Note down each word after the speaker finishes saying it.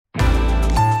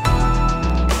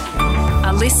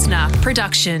listener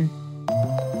production.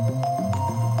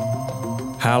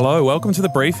 Hello, welcome to The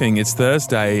Briefing. It's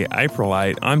Thursday, April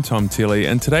 8. I'm Tom Tilley,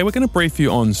 and today we're going to brief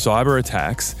you on cyber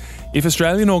attacks. If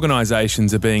Australian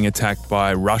organisations are being attacked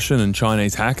by Russian and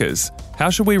Chinese hackers, how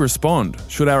should we respond?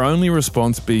 Should our only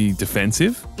response be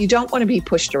defensive? You don't want to be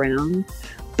pushed around,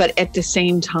 but at the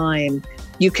same time,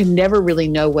 you can never really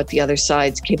know what the other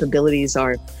side's capabilities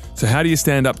are. So how do you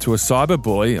stand up to a cyber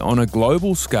bully on a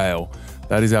global scale?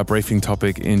 That is our briefing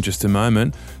topic in just a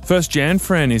moment. First, Jan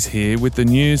Fran is here with the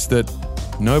news that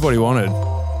nobody wanted.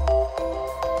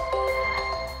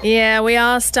 Yeah, we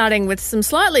are starting with some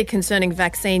slightly concerning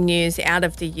vaccine news out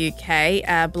of the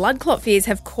UK. Blood clot fears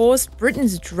have caused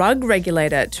Britain's drug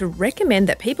regulator to recommend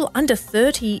that people under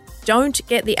 30 don't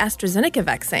get the AstraZeneca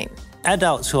vaccine.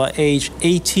 Adults who are aged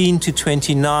 18 to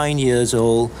 29 years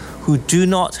old who do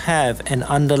not have an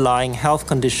underlying health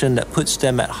condition that puts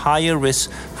them at higher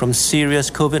risk from serious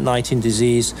COVID-19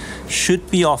 disease should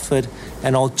be offered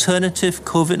an alternative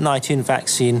COVID-19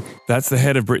 vaccine. That's the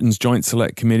head of Britain's Joint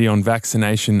Select Committee on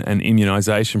Vaccination and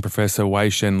Immunisation, Professor Wei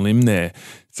Shen Lim there.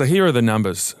 So here are the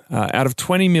numbers. Out of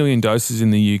 20 million doses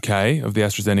in the UK of the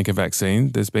AstraZeneca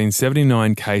vaccine, there's been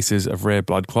 79 cases of rare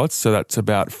blood clots, so that's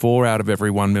about 4 out of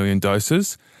every 1 million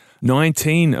doses.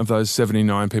 19 of those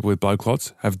 79 people with blood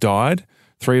clots have died.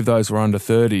 3 of those were under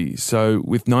 30. So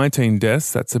with 19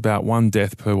 deaths, that's about 1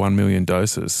 death per 1 million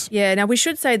doses. Yeah, now we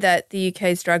should say that the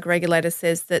UK's drug regulator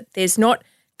says that there's not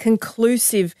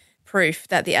conclusive proof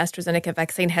that the AstraZeneca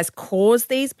vaccine has caused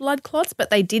these blood clots, but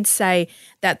they did say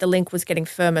that the link was getting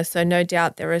firmer. So no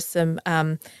doubt there are some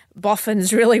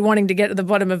boffins really wanting to get to the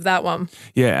bottom of that one.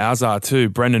 Yeah, ours are too.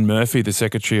 Brendan Murphy, the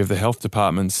Secretary of the Health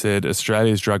Department, said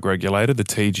Australia's drug regulator, the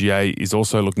TGA, is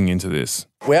also looking into this.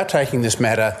 We are taking this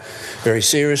matter very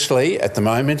seriously at the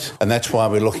moment, and that's why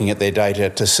we're looking at their data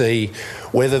to see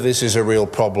whether this is a real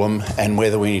problem and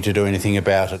whether we need to do anything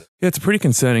about it. Yeah, it's a pretty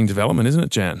concerning development, isn't it,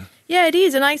 Jan? Yeah, it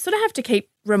is. And I sort of have to keep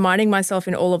reminding myself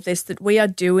in all of this that we are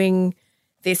doing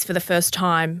this for the first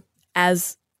time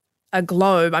as a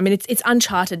globe. I mean, it's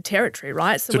uncharted territory,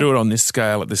 right? So to do it on this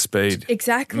scale at this speed.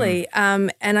 Exactly.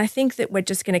 And I think that we're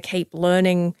just going to keep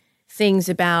learning things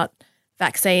about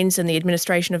vaccines and the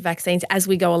administration of vaccines as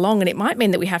we go along. And it might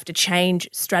mean that we have to change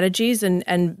strategies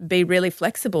and be really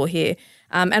flexible here.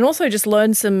 And also just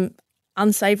learn some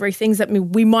unsavoury things that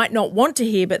we might not want to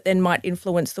hear, but then might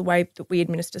influence the way that we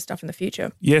administer stuff in the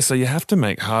future. Yeah, so you have to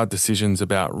make hard decisions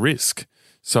about risk.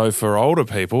 So for older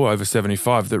people over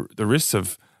 75, the risks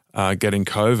of getting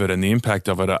COVID and the impact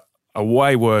of it are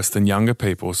way worse than younger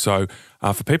people. So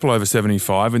for people over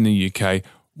 75 in the UK,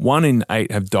 1 in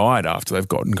 8 have died after they've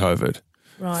gotten COVID.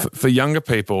 Right. For younger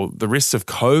people, the risks of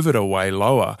COVID are way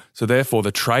lower. So therefore,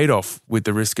 the trade-off with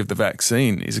the risk of the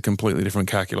vaccine is a completely different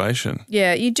calculation.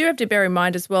 Yeah, you do have to bear in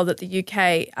mind as well that the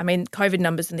UK, I mean, COVID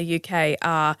numbers in the UK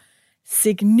are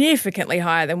significantly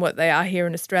higher than what they are here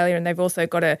in Australia, and they've also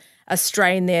got a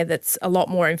strain there that's a lot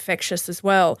more infectious as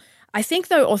well. I think,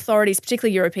 though, authorities,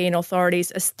 particularly European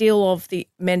authorities, are still of the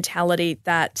mentality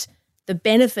that the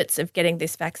benefits of getting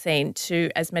this vaccine to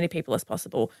as many people as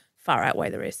possible far outweigh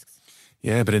the risks.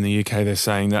 Yeah, but in the UK, they're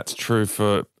saying that's true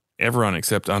for everyone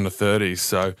except under 30s.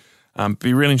 So it'd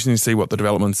be really interesting to see what the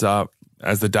developments are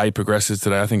as the day progresses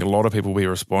today. I think a lot of people will be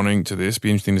responding to this. Be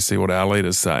interesting to see what our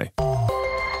leaders say.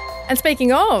 And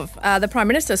speaking of, the Prime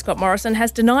Minister, Scott Morrison,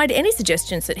 has denied any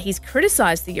suggestions that he's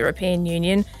criticised the European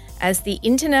Union as the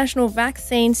international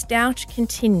vaccine stoush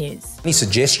continues. Any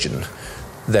suggestion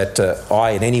that I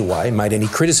in any way made any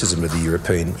criticism of the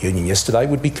European Union yesterday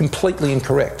would be completely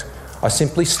incorrect. I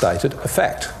simply stated a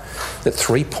fact, that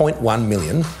 3.1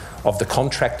 million of the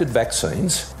contracted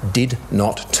vaccines did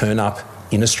not turn up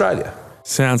in Australia.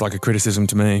 Sounds like a criticism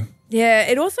to me. Yeah,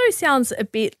 it also sounds a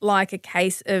bit like a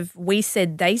case of we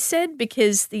said, they said,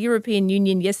 because the European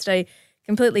Union yesterday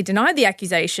completely denied the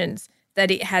accusations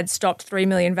that it had stopped 3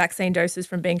 million vaccine doses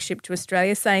from being shipped to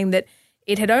Australia, saying that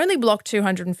it had only blocked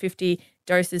 250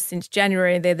 doses since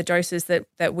January, and they're the doses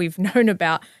that we've known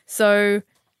about. So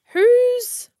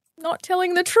who's not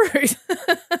telling the truth?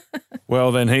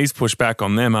 Well, then he's pushed back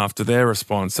on them after their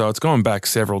response. So it's gone back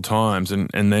several times. And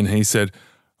then he said,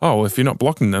 oh, well, if you're not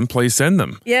blocking them, please send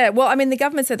them. Yeah, well, I mean, the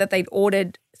government said that they'd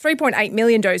ordered 3.8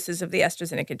 million doses of the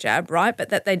AstraZeneca jab, right? But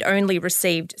that they'd only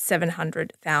received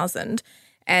 700,000.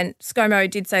 And ScoMo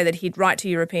did say that he'd write to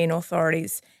European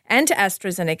authorities and to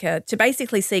AstraZeneca to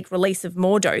basically seek release of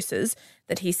more doses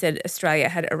that he said Australia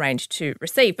had arranged to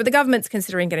receive. But the government's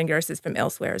considering getting doses from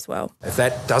elsewhere as well. If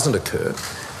that doesn't occur,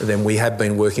 then we have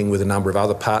been working with a number of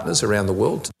other partners around the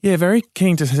world. Yeah, very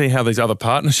keen to see how these other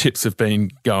partnerships have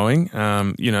been going.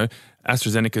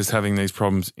 AstraZeneca's having these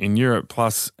problems in Europe,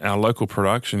 plus our local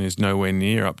production is nowhere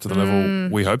near up to the level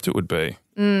we hoped it would be.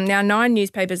 Now, 9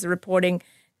 newspapers are reporting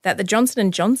that the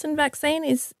Johnson & Johnson vaccine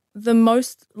is the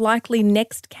most likely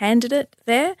next candidate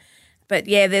there. But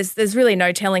yeah, there's really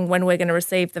no telling when we're going to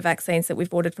receive the vaccines that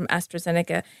we've ordered from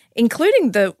AstraZeneca,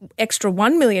 including the extra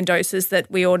 1 million doses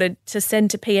that we ordered to send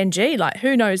to PNG. Like,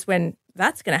 who knows when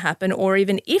that's going to happen or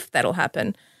even if that'll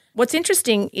happen. What's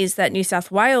interesting is that New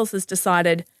South Wales has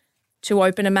decided to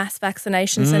open a mass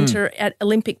vaccination centre at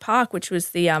Olympic Park, which was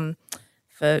the,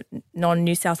 for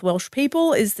non-New South Welsh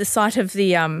people, is the site of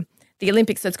the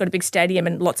Olympics. So it's got a big stadium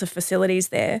and lots of facilities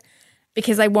there,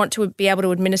 because they want to be able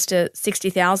to administer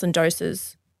 60,000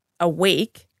 doses a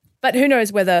week. But who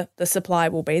knows whether the supply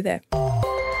will be there.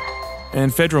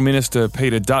 And Federal Minister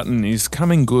Peter Dutton is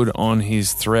coming good on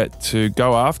his threat to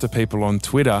go after people on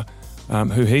Twitter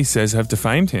who he says have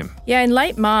defamed him. Yeah, in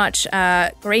late March,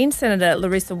 Green Senator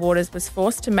Larissa Waters was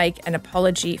forced to make an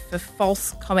apology for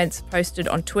false comments posted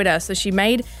on Twitter. So she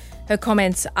made her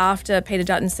comments after Peter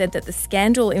Dutton said that the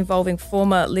scandal involving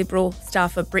former Liberal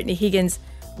staffer Brittany Higgins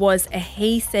was a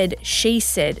he said, she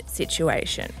said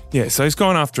situation. Yeah, so he's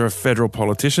gone after a federal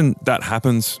politician. That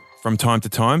happens from time to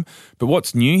time. But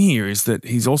what's new here is that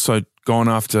he's also gone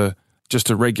after just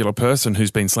a regular person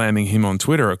who's been slamming him on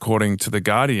Twitter, according to The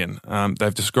Guardian.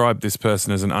 They've described this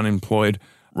person as an unemployed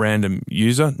random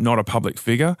user, not a public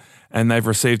figure, and they've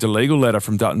received a legal letter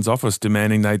from Dutton's office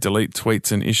demanding they delete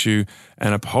tweets and issue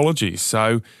an apology.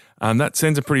 So that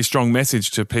sends a pretty strong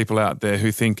message to people out there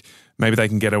who think maybe they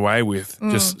can get away with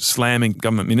just slamming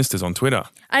government ministers on Twitter.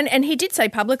 And he did say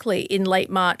publicly in late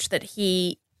March that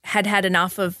he had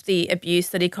enough of the abuse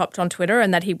that he copped on Twitter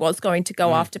and that he was going to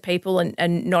go after people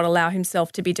and not allow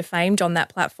himself to be defamed on that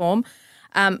platform.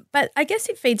 But I guess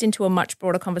it feeds into a much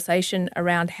broader conversation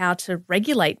around how to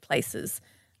regulate places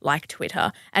like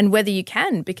Twitter and whether you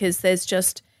can, because there's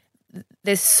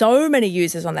so many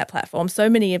users on that platform, so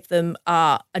many of them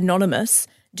are anonymous.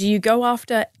 Do you go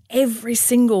after every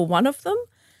single one of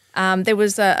them? There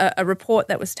was a report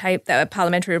that was taped, a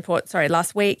parliamentary report,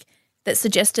 last week, that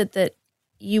suggested that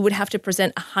you would have to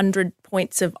present 100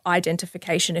 points of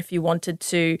identification if you wanted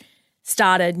to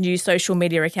start a new social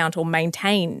media account or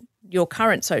maintain your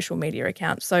current social media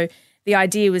account. So the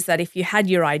idea was that if you had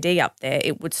your ID up there,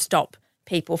 it would stop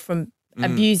people from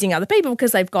abusing other people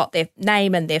because they've got their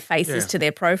name and their faces to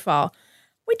their profile,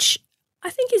 which I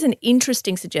think is an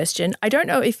interesting suggestion. I don't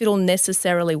know if it'll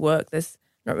necessarily work. There's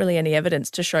not really any evidence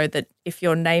to show that if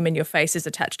your name and your face is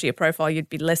attached to your profile, you'd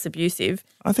be less abusive.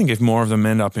 I think if more of them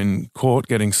end up in court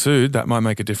getting sued, that might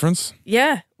make a difference.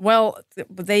 Yeah, well,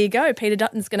 there you go. Peter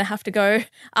Dutton's going to have to go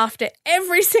after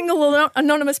every single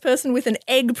anonymous person with an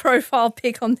egg profile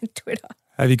pic on Twitter.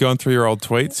 Have you gone through your old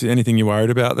tweets? Anything you're worried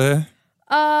about there?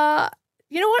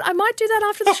 You know what? I might do that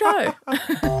after the show.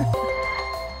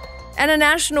 And a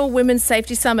National Women's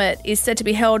Safety Summit is set to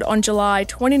be held on July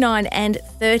 29 and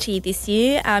 30 this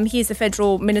year. Here's the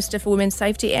Federal Minister for Women's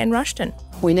Safety, Anne Rushton.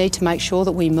 We need to make sure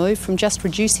that we move from just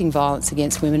reducing violence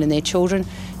against women and their children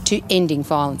to ending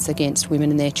violence against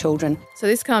women and their children. So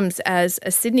this comes as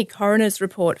a Sydney coroner's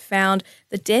report found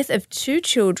the death of 2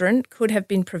 children could have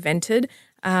been prevented.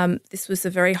 This was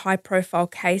a very high-profile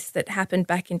case that happened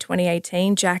back in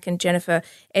 2018. Jack and Jennifer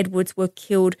Edwards were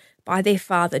killed by their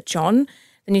father, John.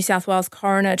 The New South Wales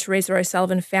coroner, Teresa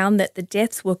O'Sullivan, found that the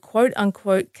deaths were,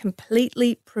 quote-unquote,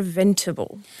 completely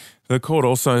preventable. The court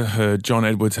also heard John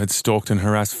Edwards had stalked and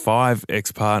harassed 5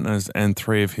 ex-partners and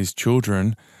 3 of his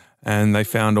children, and they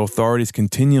found authorities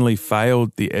continually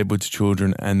failed the Edwards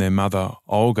children and their mother,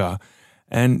 Olga.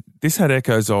 And this had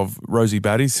echoes of Rosie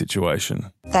Batty's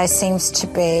situation. There seems to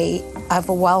be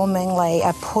overwhelmingly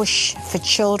a push for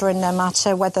children, no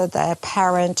matter whether their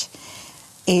parent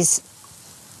is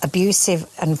abusive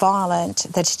and violent,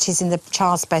 that it is in the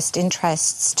child's best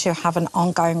interests to have an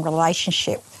ongoing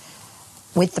relationship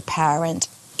with the parent,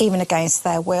 even against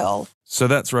their will. So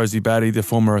that's Rosie Batty, the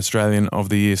former Australian of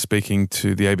the Year, speaking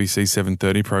to the ABC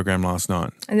 7:30 program last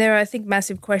night. And there are, I think,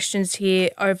 massive questions here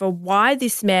over why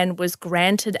this man was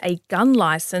granted a gun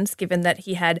licence, given that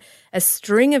he had a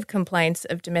string of complaints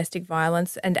of domestic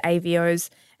violence and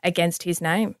AVOs against his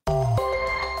name.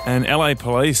 And LA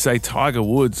police say Tiger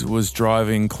Woods was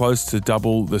driving close to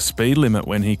double the speed limit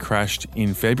when he crashed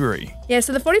in February. Yeah,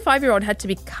 so the 45-year-old had to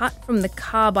be cut from the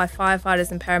car by firefighters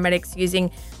and paramedics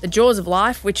using the Jaws of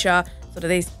Life, which are sort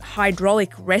of these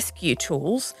hydraulic rescue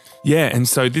tools. Yeah, and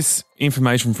so this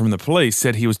information from the police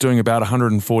said he was doing about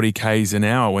 140 k's an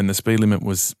hour when the speed limit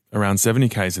was around 70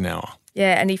 k's an hour.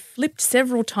 Yeah, and he flipped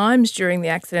several times during the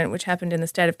accident, which happened in the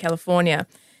state of California.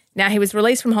 Now, he was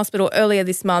released from hospital earlier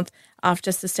this month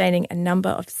after sustaining a number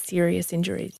of serious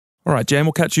injuries. All right, Jan,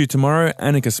 we'll catch you tomorrow.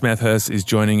 Annika Smethurst is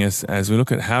joining us as we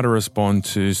look at how to respond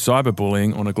to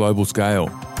cyberbullying on a global scale.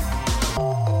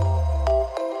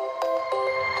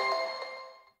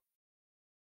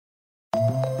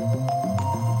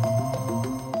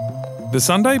 The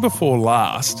Sunday before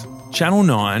last, Channel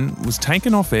 9 was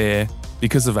taken off air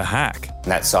because of a hack.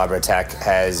 That cyber attack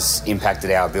has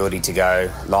impacted our ability to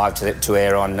go live to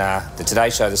air on the Today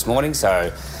Show this morning.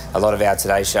 So a lot of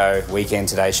our Weekend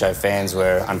Today Show fans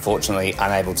were unfortunately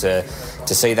unable to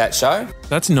see that show.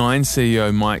 That's Nine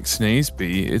CEO Mike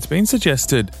Sneesby. It's been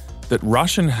suggested that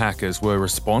Russian hackers were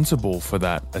responsible for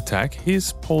that attack.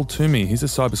 Here's Paul Toomey. He's a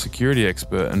cybersecurity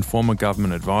expert and former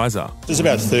government advisor. There's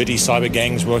about 30 cyber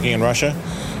gangs working in Russia.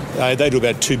 They do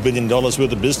about $2 billion worth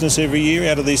of business every year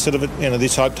out of these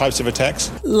these types of attacks.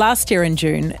 Last year in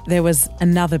June, there was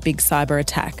another big cyber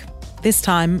attack, this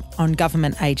time on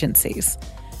government agencies.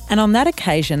 And on that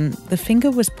occasion, the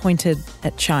finger was pointed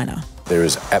at China. There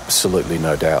is absolutely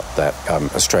no doubt that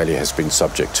Australia has been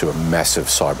subject to a massive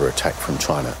cyber attack from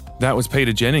China. That was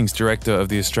Peter Jennings, Director of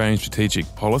the Australian Strategic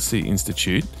Policy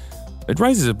Institute. It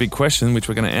raises a big question, which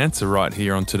we're going to answer right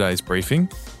here on today's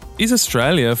briefing. Is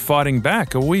Australia fighting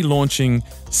back? Are we launching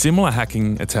similar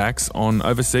hacking attacks on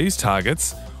overseas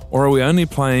targets, or are we only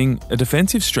playing a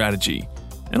defensive strategy?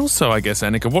 And also, I guess,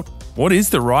 Annika, what is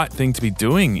the right thing to be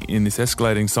doing in this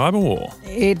escalating cyber war?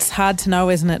 It's hard to know,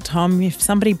 isn't it, Tom? If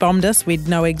somebody bombed us, we'd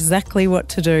know exactly what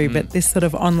to do, but this sort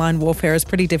of online warfare is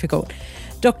pretty difficult.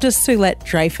 Dr. Sulette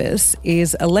Dreyfus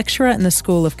is a lecturer in the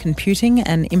School of Computing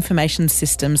and Information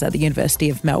Systems at the University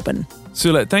of Melbourne.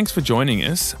 Sulette, thanks for joining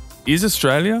us. Is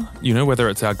Australia, whether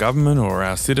it's our government or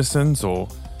our citizens or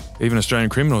even Australian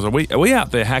criminals, are we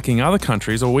out there hacking other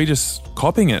countries, or are we just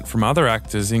copying it from other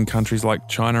actors in countries like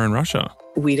China and Russia?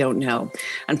 We don't know.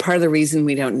 And part of the reason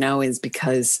we don't know is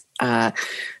because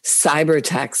cyber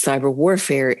attacks, cyber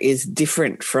warfare is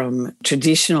different from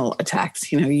traditional attacks.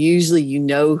 Usually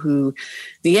who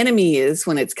the enemy is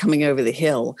when it's coming over the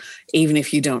hill, even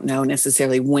if you don't know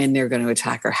necessarily when they're going to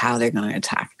attack or how they're going to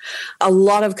attack. A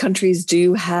lot of countries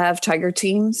do have tiger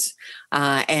teams,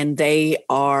 and they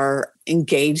are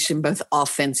engaged in both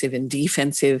offensive and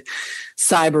defensive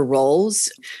cyber roles.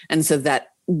 And so that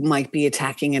might be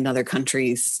attacking another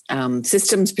country's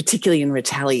systems, particularly in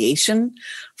retaliation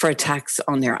for attacks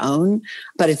on their own.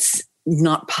 But it's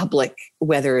not public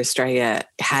whether Australia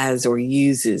has or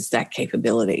uses that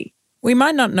capability. We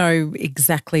might not know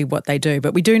exactly what they do,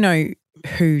 but we do know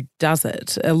who does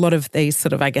it. A lot of these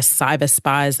cyber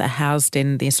spies are housed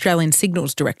in the Australian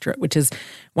Signals Directorate, which is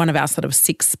one of our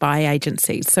 6 spy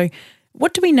agencies. So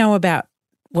what do we know about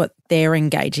what they're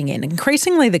engaging in?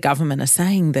 Increasingly, the government are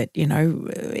saying that,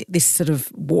 this sort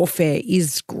of warfare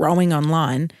is growing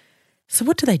online. So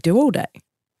what do they do all day?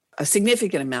 A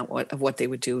significant amount of what they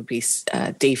would do would be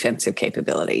defensive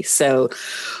capability. So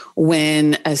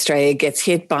when Australia gets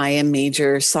hit by a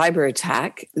major cyber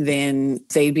attack, then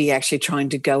they'd be actually trying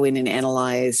to go in and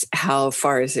analyze how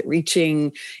far is it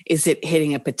reaching? Is it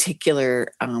hitting a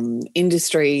particular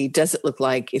industry? Does it look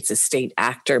like it's a state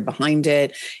actor behind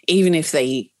it? Even if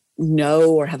they know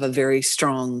or have a very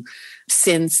strong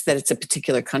sense that it's a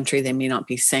particular country, they may not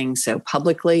be saying so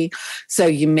publicly. So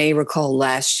you may recall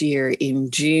last year in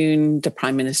June, the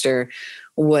Prime Minister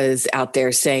was out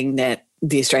there saying that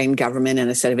the Australian government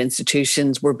and a set of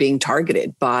institutions were being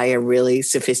targeted by a really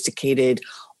sophisticated,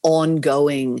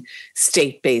 ongoing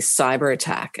state-based cyber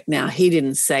attack. Now, he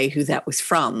didn't say who that was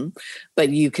from, but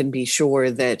you can be sure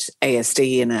that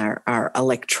ASD and our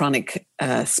electronic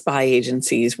spy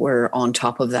agencies were on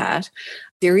top of that.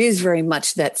 There is very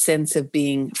much that sense of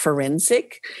being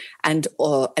forensic and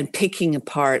picking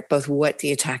apart both what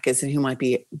the attack is and who might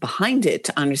be behind it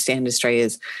to understand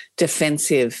Australia's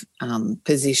defensive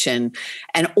position,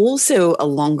 and also a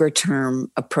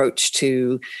longer-term approach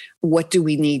to what do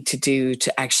we need to do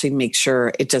to actually make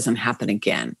sure it doesn't happen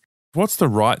again. What's the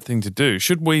right thing to do?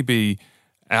 Should we be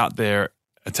out there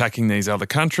attacking these other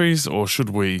countries, or should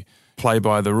we play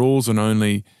by the rules and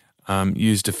only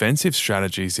use defensive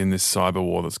strategies in this cyber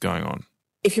war that's going on?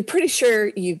 If you're pretty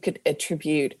sure you could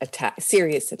attribute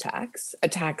serious attacks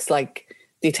like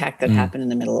the attack that happened in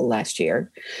the middle of last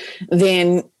year,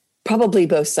 then probably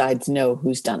both sides know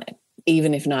who's done it,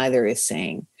 even if neither is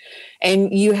saying.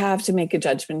 And you have to make a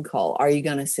judgment call. Are you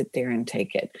going to sit there and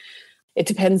take it? It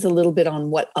depends a little bit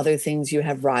on what other things you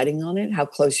have riding on it, how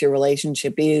close your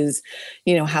relationship is,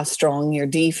 how strong your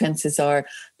defenses are.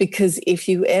 Because if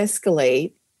you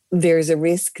escalate, there's a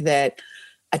risk that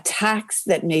attacks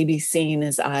that may be seen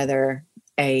as either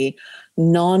a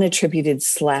non-attributed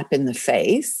slap in the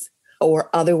face or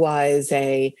otherwise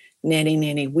a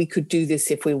nanny, we could do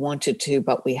this if we wanted to,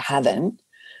 but we haven't,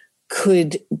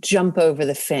 could jump over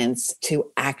the fence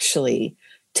to actually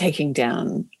taking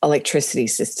down electricity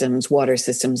systems, water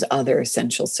systems, other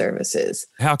essential services.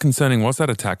 How concerning was that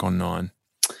attack on Nine?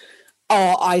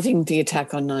 Oh, I think the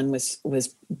attack on Nine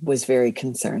was very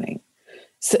concerning.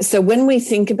 So when we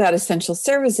think about essential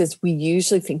services, we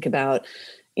usually think about,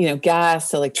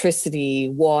 gas, electricity,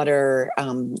 water,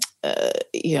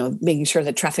 making sure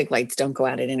that traffic lights don't go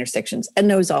out at intersections,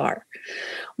 and those are.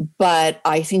 But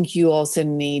I think you also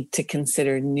need to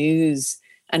consider news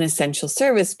an essential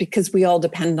service because we all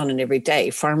depend on it every day.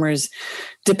 Farmers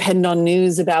depend on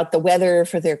news about the weather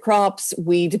for their crops.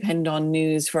 We depend on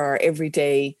news for our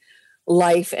everyday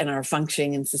life and our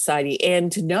functioning in society,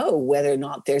 and to know whether or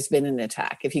not there's been an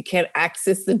attack. If you can't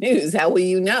access the news, how will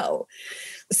you know?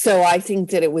 So I think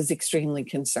that it was extremely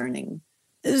concerning.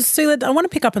 Sula, I want to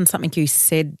pick up on something you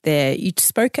said there. You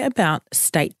spoke about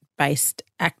state-based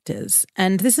actors,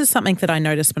 and this is something that I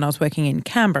noticed when I was working in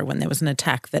Canberra when there was an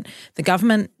attack, that the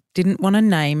government didn't want to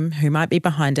name who might be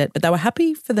behind it, but they were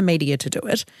happy for the media to do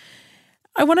it.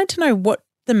 I wanted to know what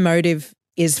the motive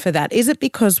is for that. Is it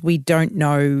because we don't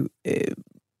know,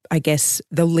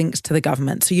 the links to the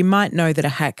government? So you might know that a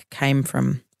hack came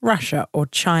from Russia or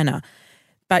China,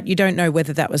 but you don't know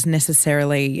whether that was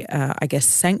necessarily,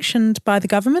 sanctioned by the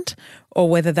government, or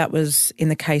whether that was in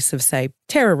the case of, say,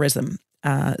 terrorism,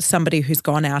 somebody who's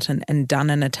gone out and done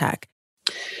an attack.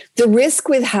 The risk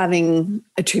with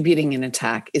attributing an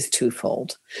attack is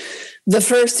twofold. The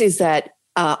first is that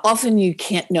often you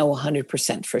can't know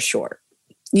 100% for sure.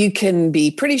 You can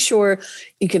be pretty sure.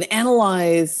 You can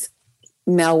analyze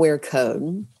malware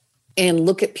code and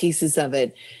look at pieces of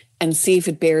it and see if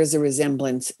it bears a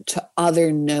resemblance to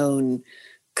other known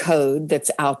code that's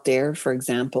out there, for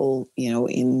example,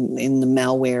 in the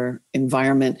malware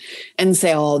environment, and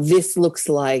say, oh, this looks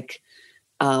like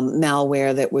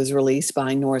malware that was released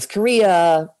by North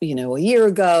Korea, a year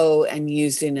ago and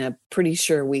used in a pretty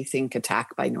sure we think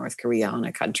attack by North Korea on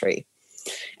a country.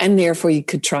 And therefore you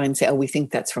could try and say, oh, we think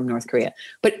that's from North Korea.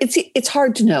 But it's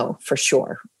hard to know for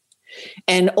sure.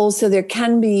 And also there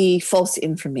can be false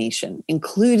information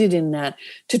included in that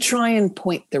to try and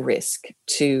point the risk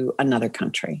to another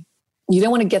country. You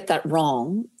don't want to get that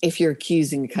wrong if you're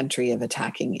accusing a country of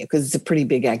attacking you, because it's a pretty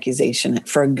big accusation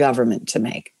for a government to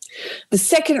make. The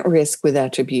second risk with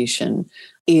attribution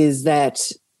is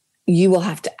that you will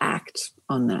have to act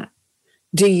on that.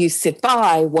 Do you sit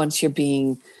by once you're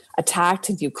being attacked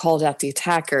and you called out the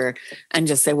attacker and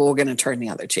just say, well, we're going to turn the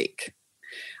other cheek?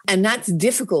 And that's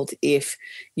difficult if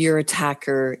your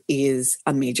attacker is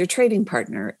a major trading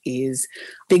partner, is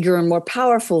bigger and more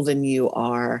powerful than you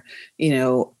are,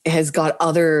 has got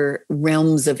other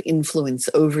realms of influence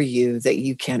over you that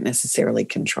you can't necessarily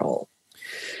control.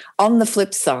 On the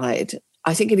flip side,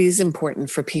 I think it is important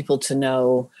for people to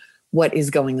know what is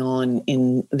going on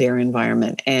in their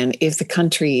environment. And if the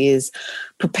country is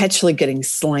perpetually getting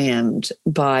slammed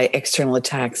by external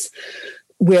attacks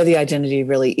where the identity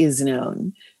really is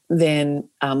known, then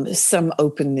some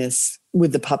openness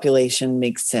with the population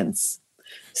makes sense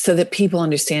so that people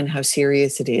understand how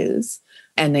serious it is.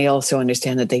 And they also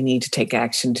understand that they need to take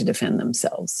action to defend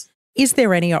themselves. Is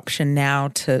there any option now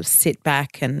to sit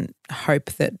back and hope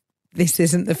that this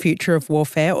isn't the future of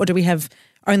warfare, or do we have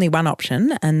only one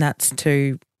option, and that's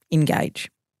to engage?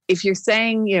 If you're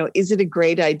saying, is it a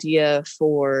great idea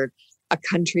for a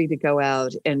country to go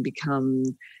out and become,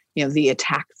 the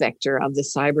attack vector of the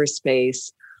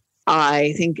cyberspace,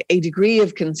 I think a degree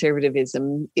of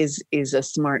conservatism is a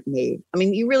smart move. I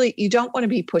mean, you don't want to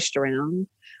be pushed around,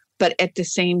 but at the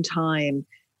same time,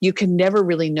 you can never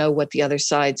really know what the other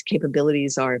side's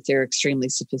capabilities are if they're extremely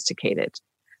sophisticated,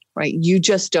 right? You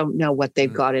just don't know what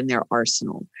they've got in their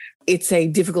arsenal. It's a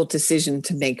difficult decision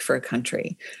to make for a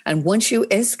country. And once you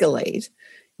escalate,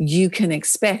 you can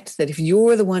expect that if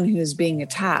you're the one who is being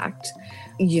attacked,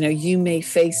 you may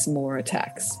face more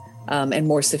attacks and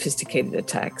more sophisticated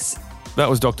attacks. That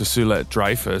was Dr. Sula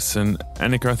Dreyfus. And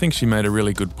Annika, I think she made a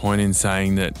really good point in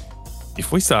saying that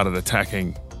if we started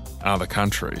attacking other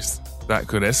countries, that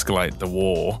could escalate the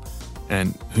war,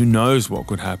 and who knows what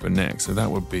could happen next. So that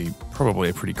would be probably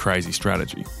a pretty crazy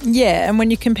strategy. Yeah, and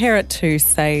when you compare it to,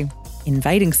 say,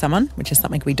 invading someone, which is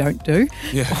something we don't do,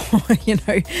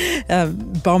 or,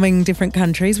 bombing different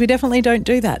countries, we definitely don't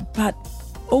do that. But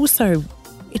also,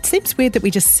 it seems weird that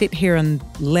we just sit here and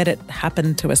let it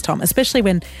happen to us, Tom, especially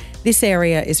when this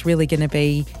area is really going to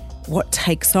be what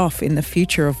takes off in the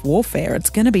future of warfare. It's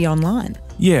going to be online.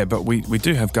 Yeah, but we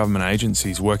do have government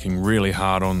agencies working really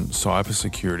hard on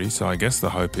cybersecurity. So I guess the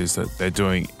hope is that they're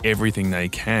doing everything they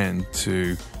can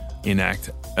to enact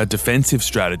a defensive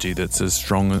strategy that's as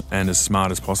strong and as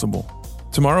smart as possible.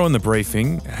 Tomorrow in the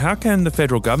briefing, how can the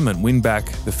federal government win back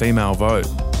the female vote?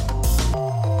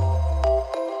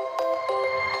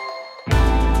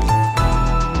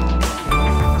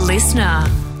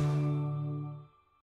 Listener.